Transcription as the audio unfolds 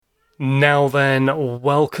Now then,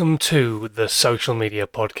 welcome to the Social Media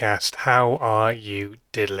Podcast. How are you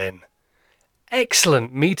diddling?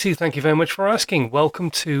 Excellent. Me too. Thank you very much for asking. Welcome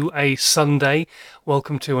to a Sunday.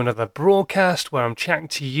 Welcome to another broadcast where I'm chatting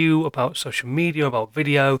to you about social media, about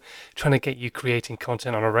video, trying to get you creating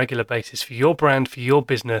content on a regular basis for your brand, for your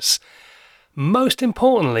business. Most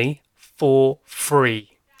importantly, for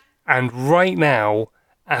free. And right now,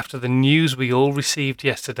 after the news we all received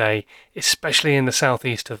yesterday, especially in the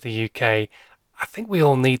southeast of the UK, I think we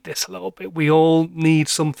all need this a little bit. We all need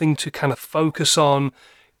something to kind of focus on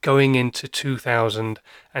going into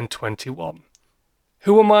 2021.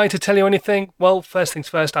 Who am I to tell you anything? Well, first things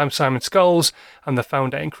first, I'm Simon Scholes. I'm the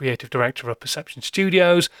founder and creative director of Perception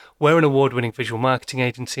Studios. We're an award-winning visual marketing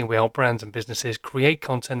agency, and we help brands and businesses create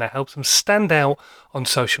content that helps them stand out on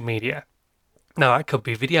social media. Now, that could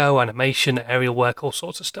be video, animation, aerial work, all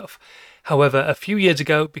sorts of stuff. However, a few years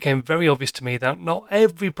ago, it became very obvious to me that not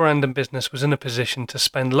every brand and business was in a position to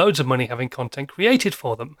spend loads of money having content created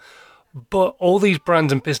for them. But all these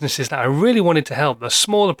brands and businesses that I really wanted to help, the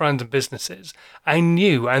smaller brands and businesses, I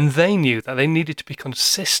knew, and they knew, that they needed to be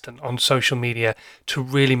consistent on social media to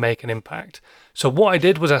really make an impact. So what I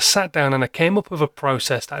did was I sat down and I came up with a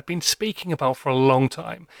process that I'd been speaking about for a long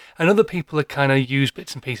time, and other people had kind of used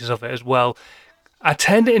bits and pieces of it as well. I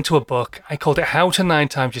turned it into a book. I called it How to 9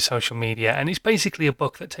 Times Your Social Media, and it's basically a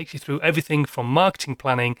book that takes you through everything from marketing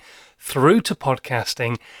planning through to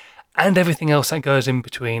podcasting and everything else that goes in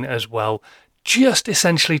between as well. Just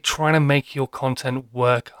essentially trying to make your content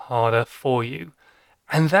work harder for you.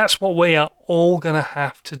 And that's what we are all going to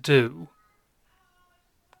have to do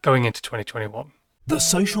going into 2021. The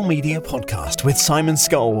Social Media Podcast with Simon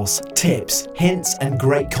Scholes. Tips, hints, and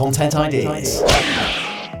great content ideas.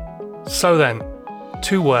 So then,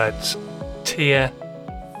 2 words, Tier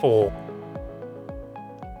 4.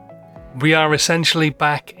 We are essentially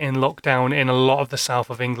back in lockdown in a lot of the south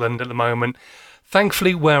of England at the moment.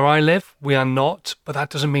 Thankfully, where I live, we are not, but that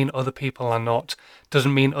doesn't mean other people are not.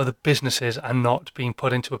 Doesn't mean other businesses are not being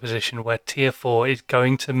put into a position where Tier 4 is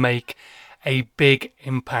going to make a big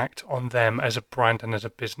impact on them as a brand and as a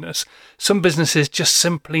business. Some businesses just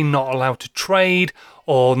simply not allowed to trade,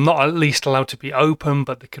 or not at least allowed to be open,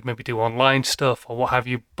 but they could maybe do online stuff or what have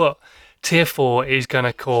you. But Tier 4 is going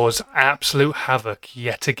to cause absolute havoc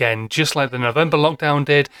yet again, just like the November lockdown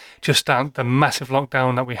did, just the massive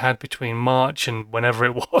lockdown that we had between March and whenever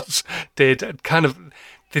it was did. Kind of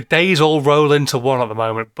the days all roll into one at the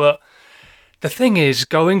moment. But the thing is,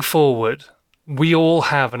 going forward, we all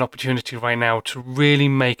have an opportunity right now to really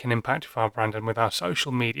make an impact with our brand and with our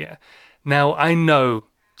social media. Now, I know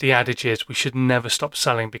the adage is we should never stop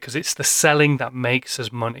selling because it's the selling that makes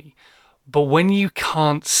us money. But when you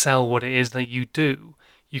can't sell what it is that you do,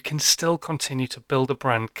 you can still continue to build a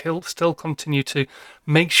brand, still continue to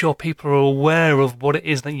make sure people are aware of what it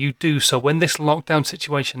is that you do. So when this lockdown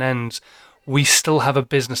situation ends, we still have a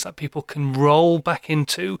business that people can roll back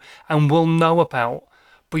into and will know about.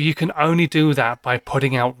 But you can only do that by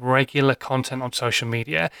putting out regular content on social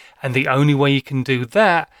media. And the only way you can do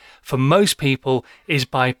that for most people is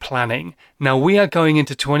by planning. Now, we are going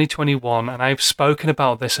into 2021, and I've spoken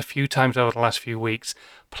about this a few times over the last few weeks.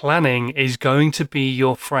 Planning is going to be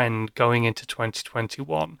your friend going into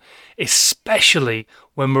 2021, especially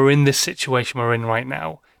when we're in this situation we're in right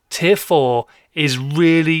now. Tier 4 is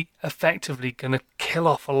really effectively going to kill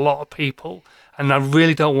off a lot of people, and I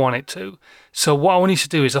really don't want it to. So what I want you to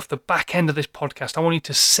do is, off the back end of this podcast, I want you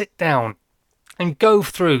to sit down and go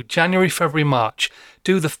through January, February, March,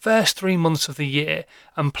 do the first 3 months of the year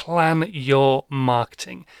and plan your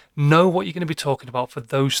marketing. Know what you're going to be talking about for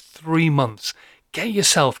those 3 months. Get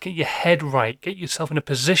your head right, get yourself in a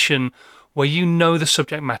position where you know the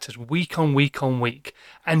subject matters week on week on week,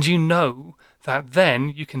 and you know that then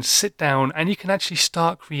you can sit down and you can actually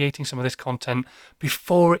start creating some of this content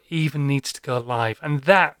before it even needs to go live. And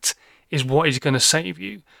that is what is going to save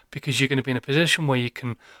you, because you're going to be in a position where you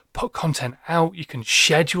can put content out, you can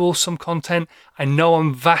schedule some content. I know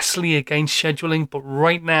I'm vastly against scheduling, but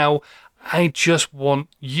right now I just want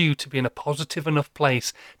you to be in a positive enough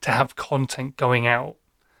place to have content going out.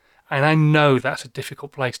 And I know that's a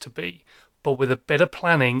difficult place to be, but with a bit of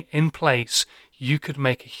planning in place, you could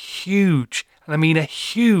make a huge, and I mean a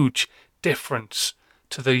huge difference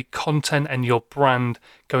to the content and your brand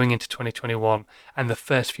going into 2021 and the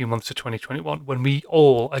first few months of 2021, when we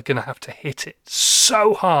all are going to have to hit it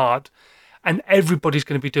so hard, and everybody's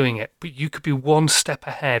going to be doing it, but you could be one step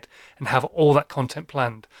ahead and have all that content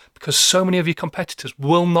planned, because so many of your competitors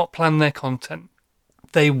will not plan their content.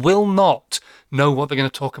 They will not know what they're going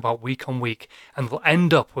to talk about week on week, and they'll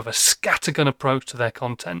end up with a scattergun approach to their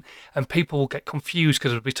content, and people will get confused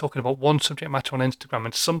because they'll be talking about one subject matter on Instagram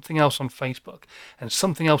and something else on Facebook and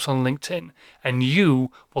something else on LinkedIn, and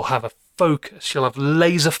you will have a focus. You'll have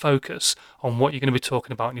laser focus on what you're going to be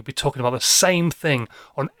talking about, and you'll be talking about the same thing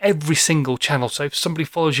on every single channel. So if somebody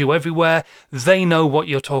follows you everywhere, they know what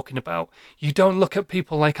you're talking about. You don't look at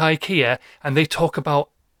people like IKEA and they talk about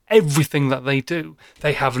everything that they do.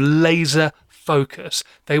 They have laser focus.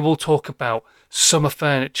 They will talk about summer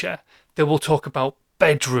furniture. They will talk about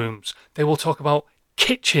bedrooms. They will talk about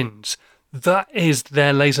kitchens. That is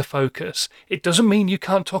their laser focus. It doesn't mean you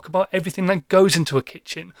can't talk about everything that goes into a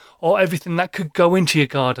kitchen, or everything that could go into your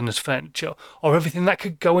garden as furniture, or everything that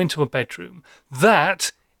could go into a bedroom.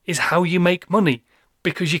 That is how you make money,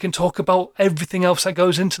 because you can talk about everything else that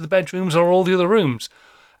goes into the bedrooms or all the other rooms.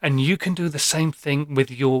 And you can do the same thing with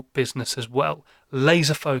your business as well.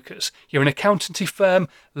 Laser focus. You're an accountancy firm,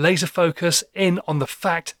 laser focus in on the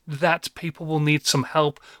fact that people will need some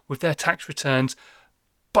help with their tax returns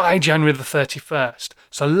by January the 31st.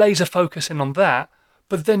 So laser focus in on that,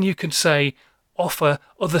 but then you can say, offer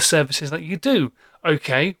other services that you do.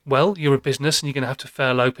 Okay, well, you're a business and you're going to have to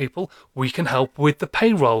furlough people. We can help with the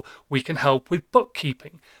payroll. We can help with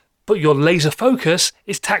bookkeeping. But your laser focus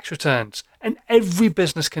is tax returns, and every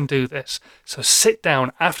business can do this. So sit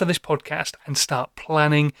down after this podcast and start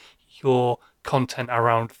planning your content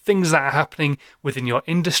around things that are happening within your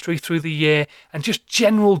industry through the year, and just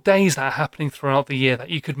general days that are happening throughout the year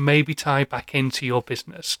that you could maybe tie back into your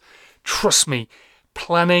business. Trust me,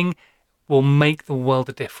 planning will make the world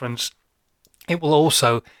a difference. It will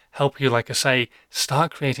also help you, like I say,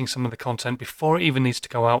 start creating some of the content before it even needs to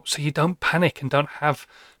go out, so you don't panic and don't have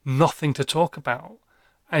nothing to talk about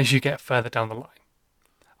as you get further down the line.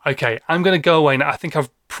 Okay, I'm going to go away now. I think I've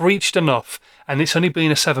preached enough, and it's only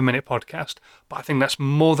been a 7-minute podcast, but I think that's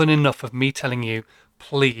more than enough of me telling you,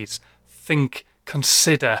 please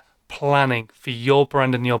consider planning for your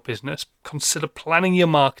brand and your business. Consider planning your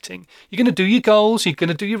marketing. You're going to do your goals, you're going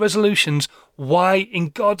to do your resolutions. Why in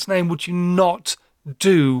God's name would you not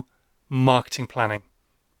do marketing planning?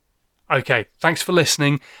 Okay, thanks for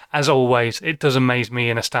listening. As always, it does amaze me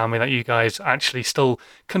and astound me that you guys actually still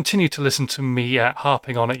continue to listen to me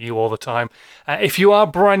harping on at you all the time. If you are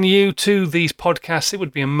brand new to these podcasts, it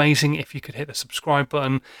would be amazing if you could hit the subscribe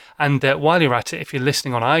button. And while you're at it, if you're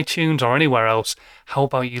listening on iTunes or anywhere else, how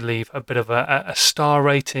about you leave a bit of a star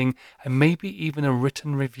rating and maybe even a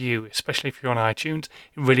written review, especially if you're on iTunes.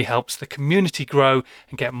 It really helps the community grow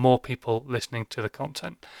and get more people listening to the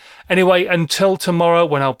content. Anyway, until tomorrow,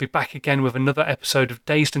 when I'll be back again with another episode of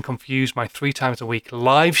Dazed and Confused, my 3 times a week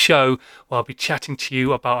live show, where I'll be chatting to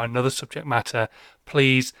you about another subject matter.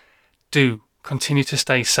 Please do continue to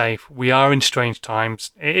stay safe. We are in strange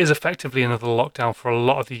times. It is effectively another lockdown for a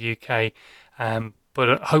lot of the UK,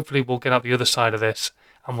 but hopefully we'll get out the other side of this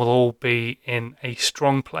and we'll all be in a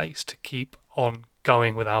strong place to keep on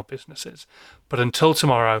going with our businesses. But until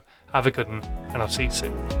tomorrow, have a good one, and I'll see you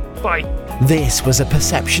soon. Bye. This was a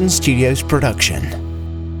Perception Studios production.